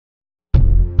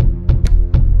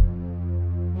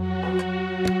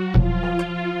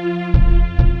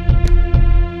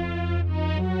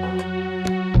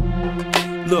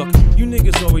You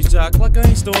niggas always jock like I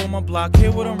ain't still on my block.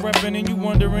 Hear what I'm reppin' and you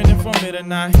wondering if I'm it or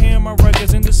not. Hear my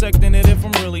records intersecting it if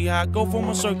I'm really hot. Go for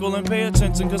my circle and pay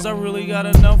attention, cause I really got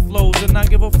enough flows and I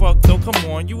give a fuck though. Come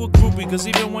on, you a groupie, cause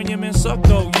even when your men suck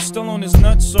though, you still on this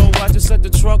nut, so I just let the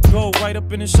truck go right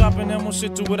up in the shop and then more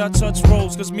shit to it. I touch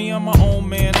rolls, cause me, I'm my own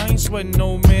man. I ain't sweating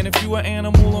no man. If you an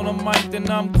animal on a mic, then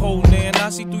I'm cold, man. I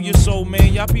see through your soul,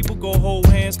 man. Y'all people go hold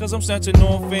hands, cause I'm snatching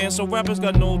on fans. So rappers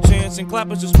got no chance, and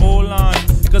clappers just all line,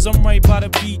 cause I'm right by the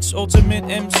beach. Ultimate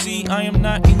MC, I am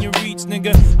not in your reach,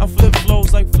 nigga. I flip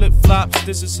flows like flip flops.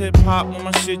 This is hip hop. When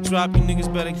my shit drop, you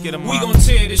niggas better get them. We gon'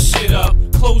 tear this shit up,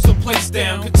 close the place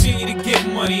down, continue to get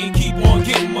money, and keep on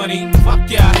getting money. Fuck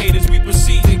y'all haters, we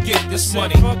proceed to get this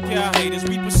money. Fuck y'all haters,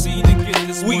 we proceed to get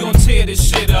this money. We gon' tear this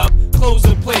shit up, close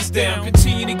the place down,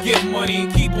 continue to get money,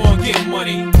 and keep on getting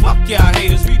money. Fuck y'all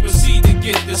haters, we proceed to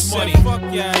get this money. Fuck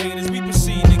y'all haters, we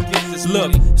proceed to get this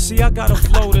money. Look, see I got a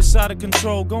flow that's out of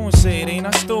control. Go and say it ain't.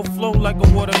 I still flow like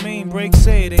a water main break.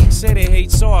 Say it ain't. Say they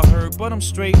hate, so I heard, but I'm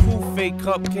straight. Who fake?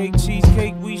 Cupcake,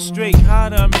 cheesecake, we straight. How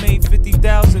done made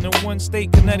 50,000 in one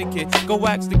state, Connecticut. Go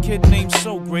ask the kid named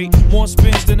So Great. More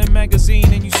spins than a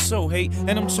magazine, and you so hate.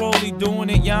 And I'm totally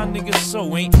doing it, y'all niggas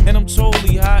so ain't. And I'm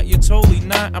totally hot, you're totally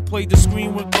not. I played the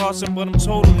screen with Carson, but I'm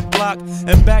totally blocked.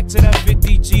 And back to that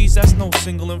 50 G's, that's no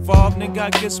single involved. Nigga, I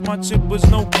guess my chip was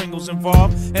no Pringles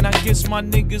involved. And I guess my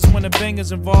niggas when the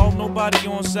bangers involved. Nobody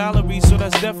on salary, so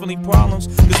that's definitely problems.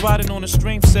 Cause riding on the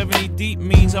strength 70 deep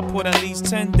means I put at least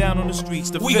 10 down on the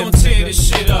streets. We gon' tear this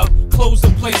shit up, close the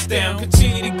place down,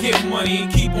 continue to get money,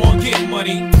 and keep on getting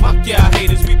money. Fuck y'all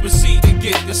haters, we proceed to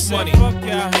get this money. Fuck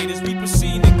y'all haters, we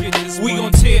proceed to get this money. We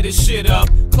gon' tear this shit up,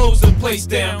 close the place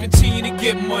down, continue to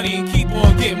get money, and keep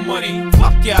on getting money.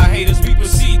 Fuck y'all haters, we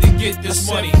proceed to get this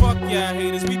money. Fuck y'all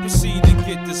haters, we proceed to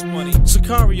get this money.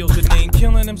 Sacario's the name,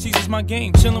 killing MCs is my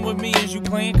game. Chilling with me as you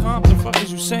playing comp, the fuck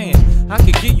is you saying? I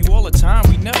could get you all the time,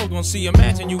 we never gonna see.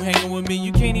 Imagine you hanging with me,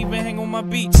 you can't even hang on my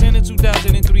beats. In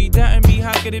 2003, doubting me,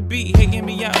 how could it be? Hating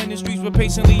me out in the streets, but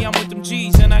patiently I'm with them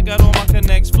G's. And I got all my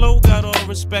connects, flow got all the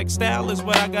respect. Style is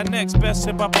what I got next, best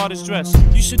hip-hop artist dress.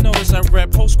 You should notice I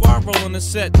rap, whole squad rolling the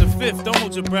set. The fifth, don't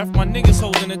hold your breath, my niggas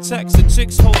holding the text. The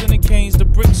chicks holding the canes, the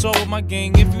bricks all with my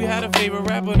gang. If you had a favorite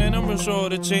rapper, then I'm real sure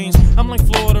to change. I'm like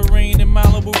Florida rain in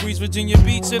Malibu breeze, Virginia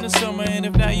Beach in the summer. And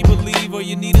if not you believe or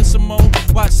you needed some more,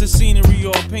 watch the scenery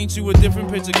or paint you a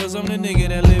different picture. Cause I'm the nigga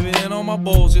that live it, and all my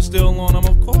balls you're still on them.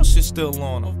 Of course you're still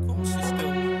on them. Of course you're still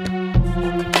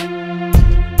on them.